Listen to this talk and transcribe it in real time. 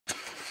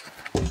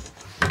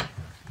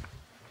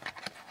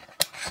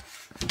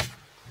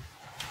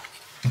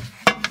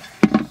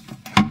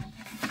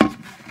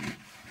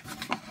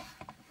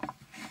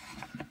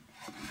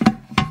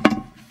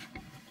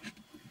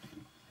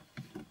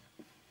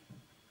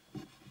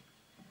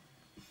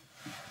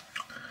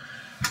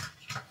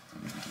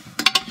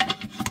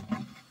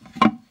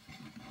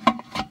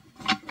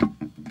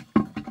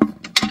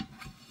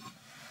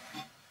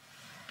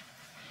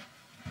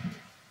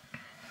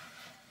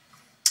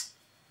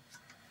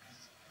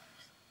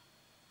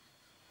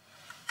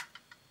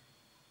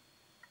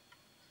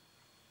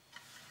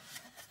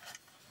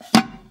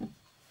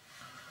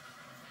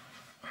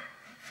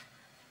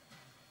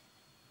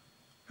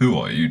Who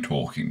are you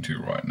talking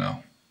to right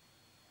now?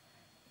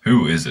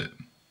 Who is it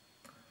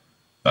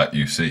that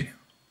you see?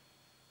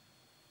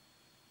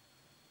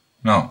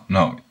 No,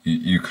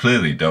 you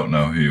clearly don't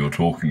know who you're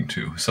talking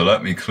to, so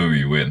let me clue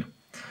you in.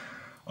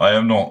 I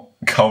am not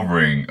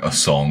covering a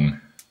song.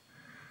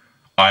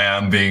 I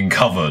am being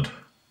covered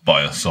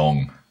by a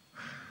song.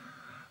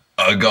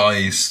 A guy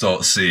you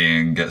start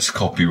seeing gets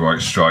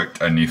copyright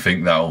striked and you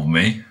think that of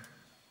me?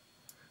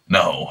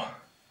 No,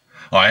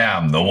 I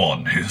am the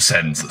one who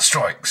sends the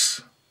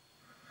strikes.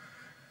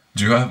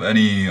 Do you have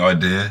any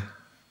idea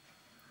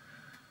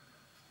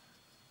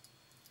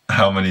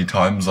how many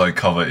times I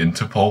cover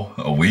Interpol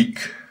a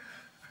week?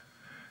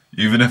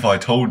 Even if I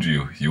told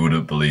you, you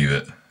wouldn't believe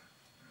it.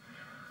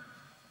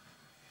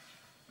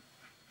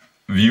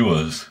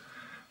 Viewers,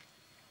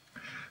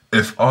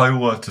 if I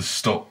were to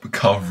stop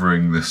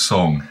covering this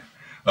song,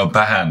 a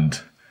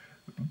band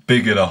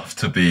big enough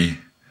to be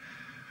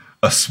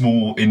a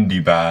small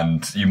indie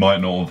band you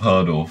might not have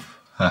heard of,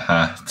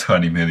 haha,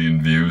 20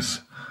 million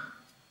views,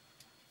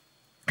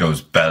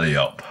 goes belly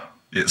up.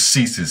 It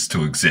ceases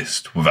to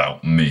exist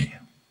without me.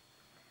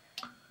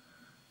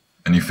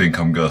 And you think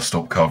I'm gonna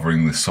stop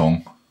covering this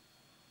song?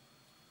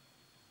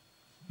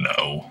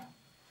 No.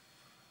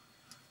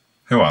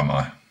 Who am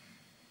I?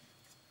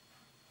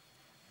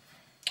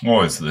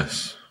 What is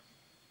this?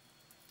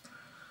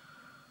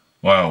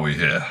 Why are we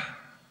here?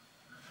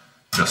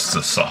 Just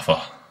to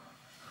suffer.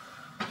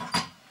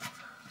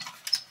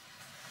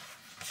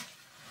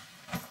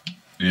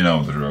 You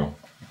know the drill.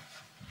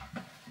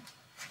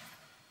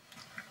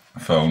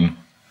 Phone.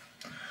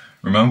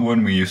 Remember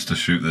when we used to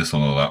shoot this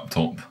on a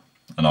laptop?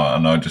 And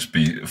I'd just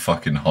be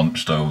fucking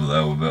hunched over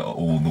there with it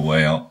all the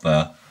way up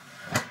there.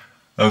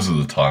 Those are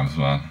the times,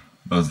 man.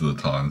 Those are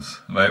the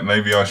times.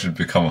 Maybe I should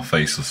become a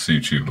faceless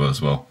YouTuber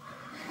as well.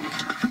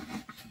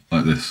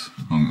 Like this.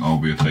 I'll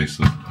be a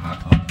faceless.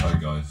 Hi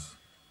guys.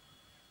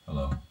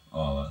 Hello.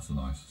 Oh, that's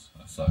nice.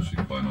 That's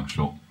actually quite a nice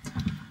shot.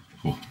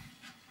 Cool.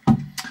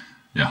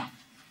 Yeah.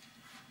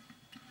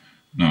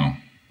 No.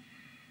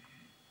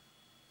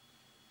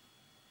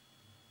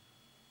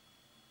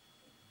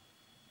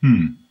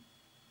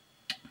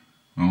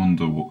 I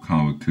wonder what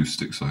kind of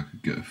acoustics I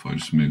could get if I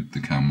just moved the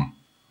camera.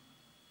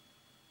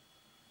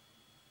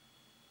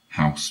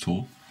 House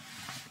tour.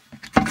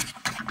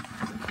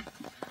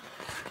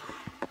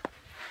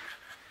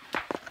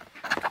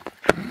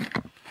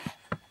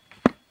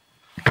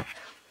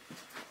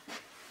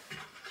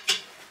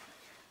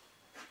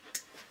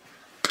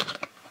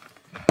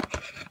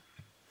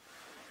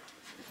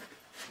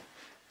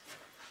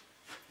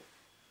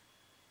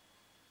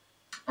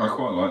 I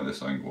quite like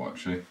this angle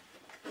actually.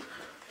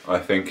 I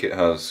think it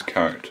has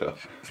character,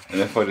 and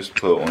if I just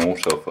put it on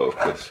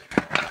autofocus,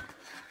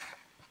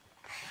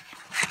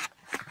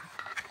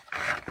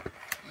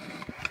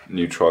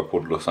 new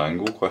tripodless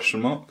angle,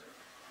 question mark?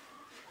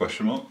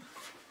 Question mark?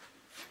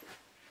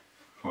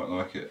 Quite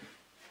like it.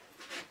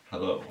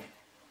 Hello.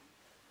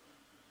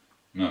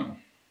 Now,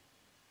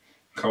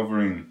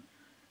 covering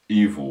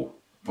Evil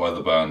by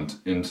the band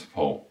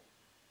Interpol,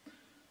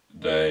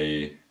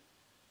 day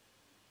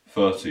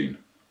 13,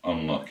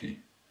 unlucky.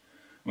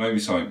 Maybe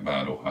something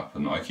bad will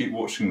happen. I keep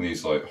watching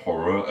these like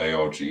horror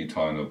ARG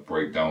kind of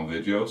breakdown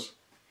videos,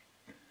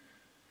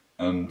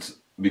 and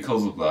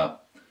because of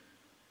that,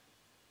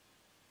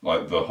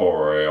 like the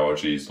horror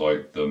ARGs,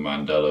 like the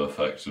Mandela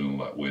effect and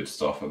all that weird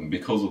stuff, and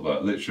because of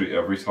that, literally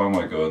every time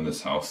I go in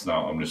this house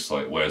now, I'm just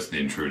like, where's the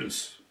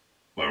intruders?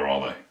 Where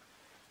are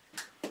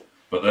they?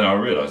 But then I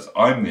realise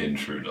I'm the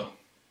intruder,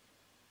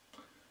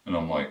 and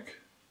I'm like,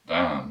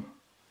 damn.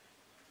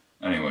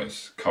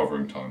 Anyways,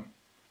 covering time.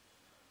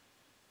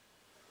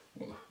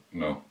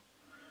 No,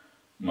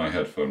 my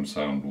headphone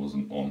sound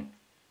wasn't on.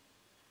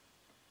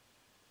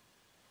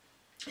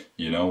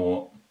 You know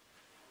what?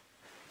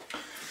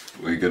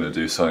 We're gonna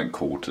do something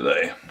cool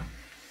today.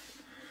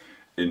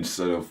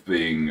 Instead of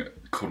being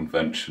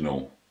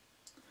conventional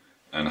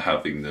and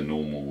having the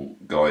normal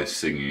guy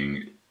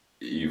singing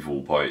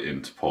Evil by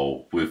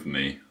Interpol with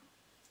me,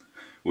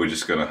 we're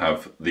just gonna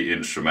have the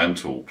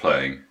instrumental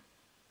playing.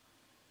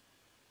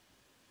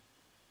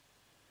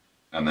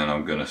 And then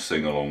I'm gonna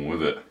sing along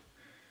with it.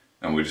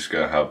 And we're just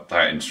going to have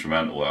that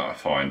instrumental that I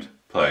find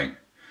playing.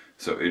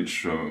 So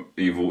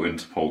Evil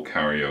Interpol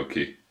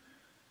karaoke.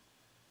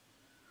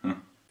 Huh?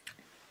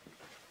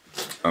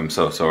 I'm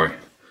so sorry.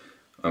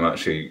 I'm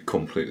actually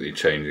completely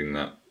changing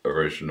that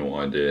original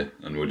idea,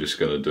 and we're just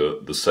going to do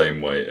it the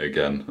same way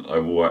again. I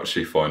will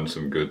actually find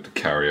some good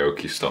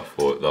karaoke stuff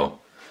for it though.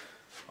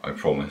 I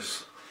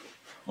promise.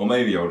 Or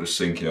maybe I'll just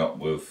sync it up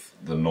with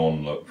the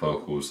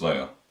non-vocals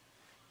later.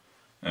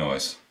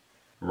 Anyways.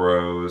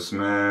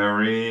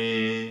 Rosemary.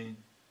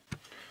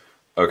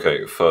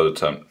 Okay, third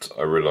attempt.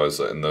 I realised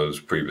that in those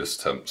previous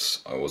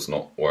attempts I was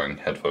not wearing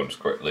headphones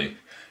correctly.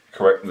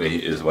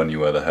 Correctly is when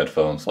you wear the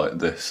headphones like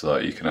this so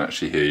that you can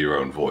actually hear your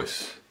own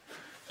voice.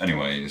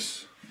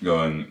 Anyways,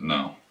 going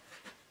now.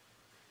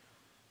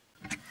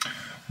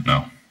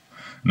 No.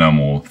 No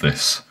more of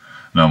this.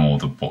 No more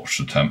of the botched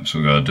attempts.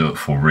 We're going to do it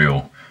for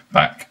real.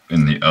 Back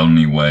in the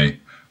only way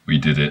we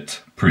did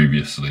it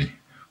previously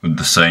with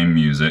the same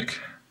music,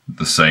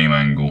 the same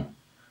angle,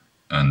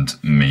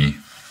 and me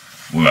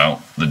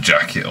without the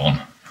jacket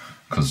on,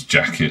 because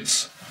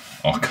jackets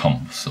are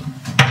cumbersome.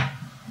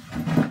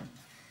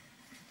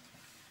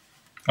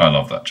 I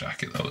love that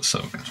jacket though, it's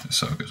so good, it's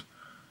so good.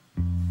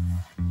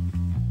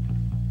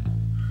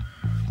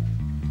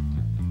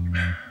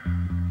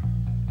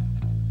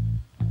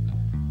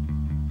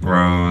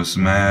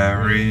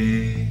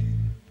 Rosemary,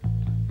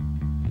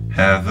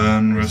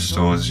 heaven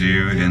restores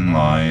you in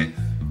life.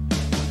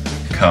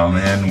 Come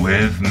in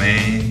with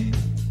me,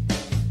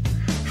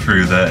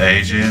 through the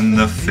aging,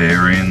 the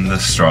fearing, the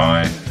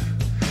strife.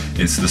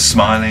 It's the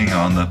smiling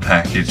on the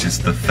package, it's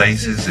the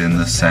faces in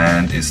the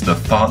sand, it's the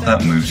thought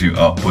that moves you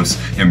upwards,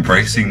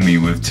 embracing me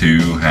with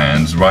two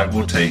hands. Right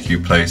will take you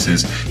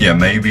places, yeah,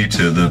 maybe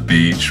to the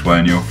beach,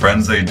 when your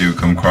friends they do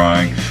come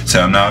crying.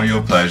 So now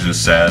your pleasure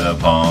set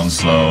upon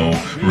slow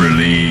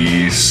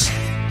release.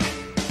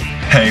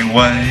 Hey,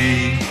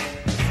 wait,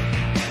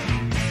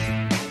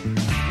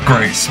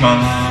 great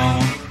smile,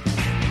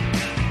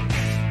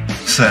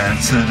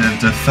 sensitive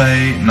to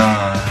fate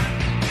night.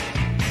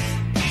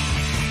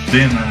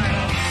 Dinner,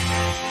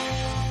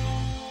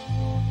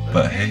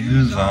 but hey,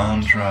 who's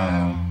on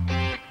trial?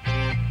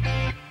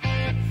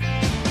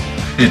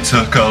 It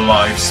took a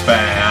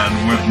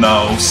lifespan with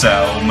no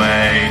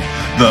cellmate,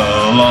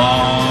 the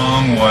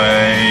long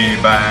way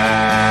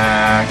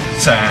back.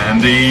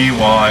 Sandy,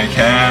 why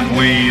can't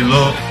we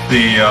look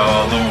the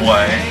other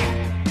way?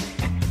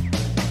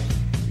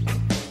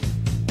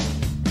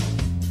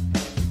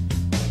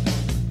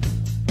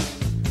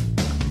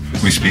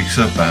 We speaks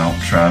about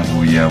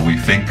travel, yeah, we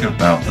think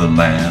about the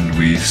land.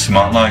 We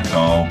smart like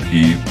all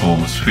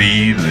people's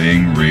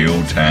feeling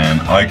real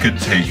tan. I could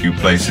take you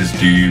places,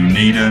 do you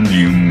need a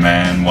new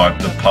man? Wipe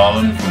the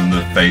pollen from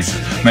the faces,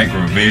 make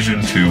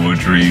revision to a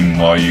dream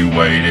while you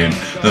wait in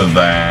the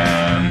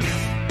van.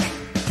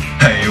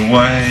 Hey,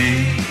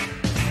 wait,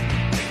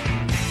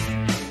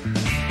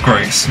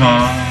 great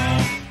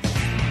smile,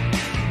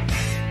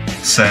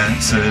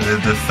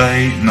 sensitive to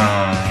fate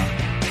night.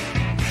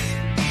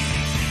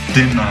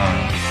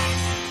 Dinner,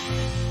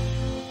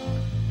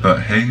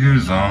 but hey,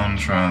 who's on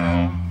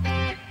trial?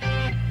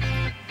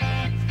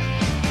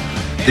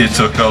 It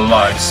took a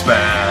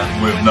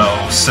lifespan with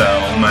no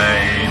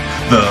cellmate,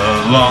 the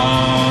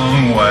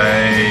long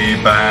way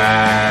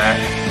back.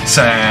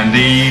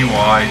 Sandy,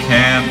 why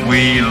can't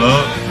we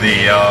look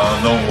the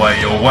other way?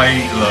 You're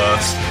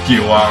weightless,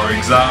 you are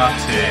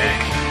exotic,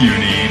 you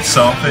need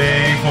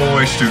something for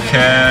which to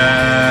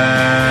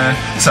care.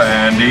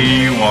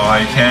 Sandy,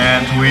 why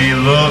can't we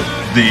look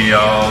the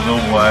other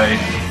way?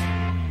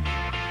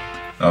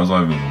 That was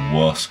either the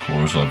worst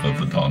chorus I've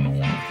ever done or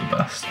one of the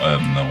best. I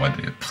have no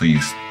idea.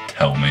 Please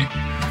tell me.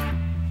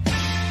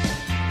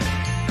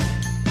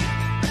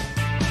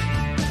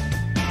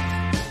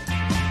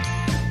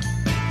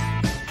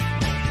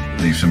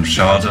 Leave some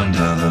shards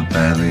under the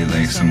belly,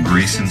 lay some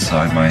grease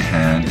inside my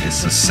hand.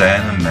 It's a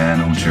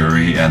sentimental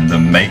jury and the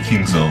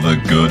makings of a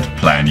good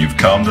plan. You've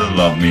come to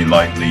love me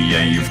lightly,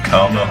 yeah, you've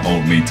come to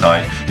hold me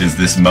tight. Is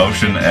this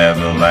motion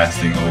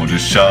everlasting or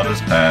just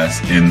shudders pass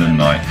in the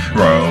night?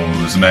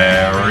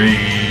 Rosemary,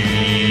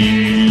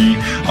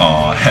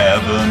 our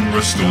heaven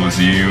restores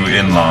you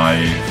in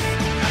life.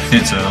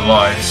 It's a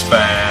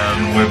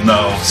lifespan with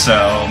no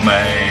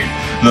cellmate,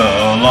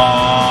 the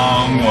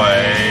long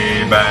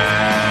way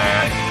back.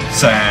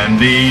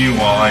 Sandy,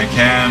 why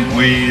can't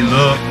we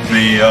look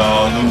the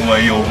other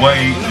way? You're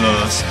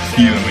weightless,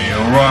 you're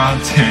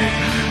erotic,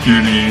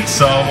 you need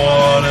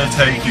someone to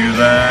take you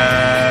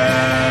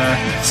there.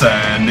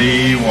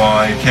 Sandy,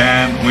 why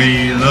can't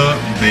we look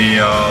the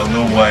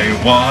other way?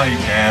 Why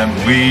can't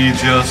we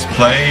just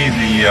play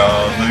the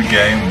other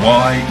game?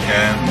 Why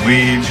can't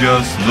we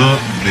just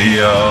look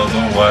the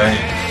other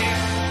way?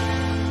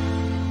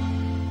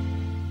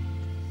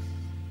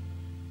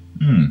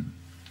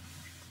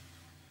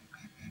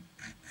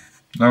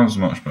 That was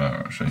much better,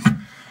 actually.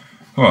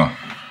 Well,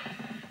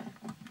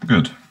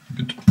 good,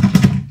 good.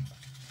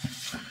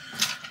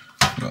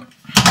 But,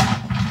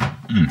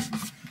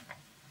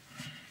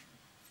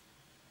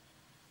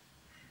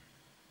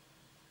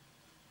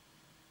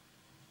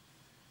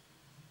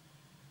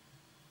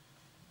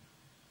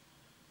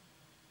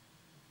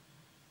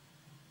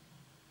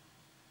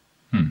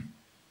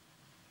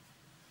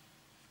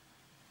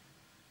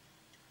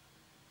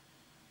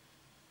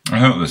 I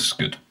hope this is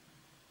good.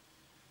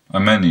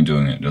 I'm mainly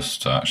doing it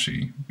just to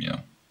actually, you know,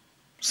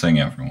 sing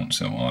every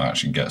once in a while. It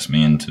actually gets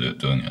me into it,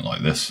 doing it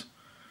like this.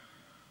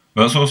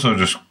 But it's also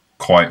just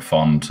quite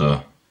fun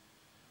to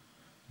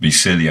be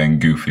silly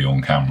and goofy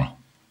on camera.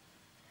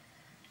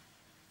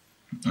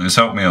 It's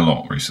helped me a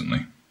lot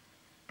recently.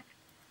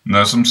 And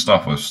there's some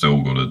stuff I've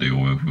still got to deal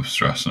with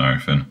stress and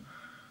everything.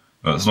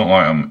 But it's not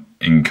like I'm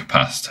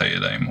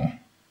incapacitated anymore.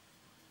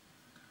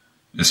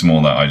 It's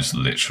more that I just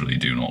literally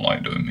do not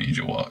like doing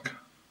media work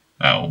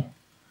at all.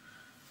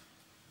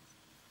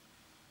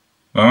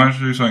 But I managed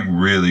to do something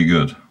really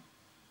good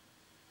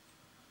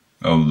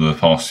over the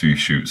past few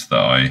shoots that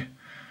I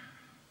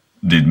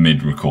did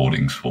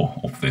mid-recordings for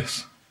of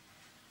this.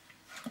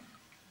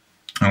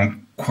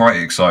 I'm quite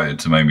excited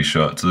to maybe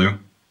show it to you.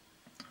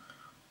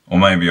 Or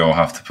maybe I'll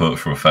have to put it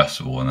for a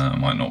festival and then it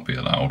might not be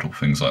allowed or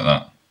things like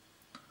that.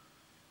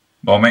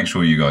 But I'll make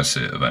sure you guys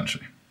see it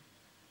eventually.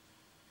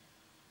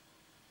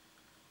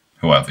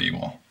 Whoever you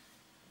are.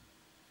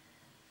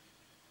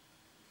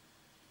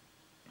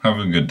 Have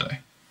a good day.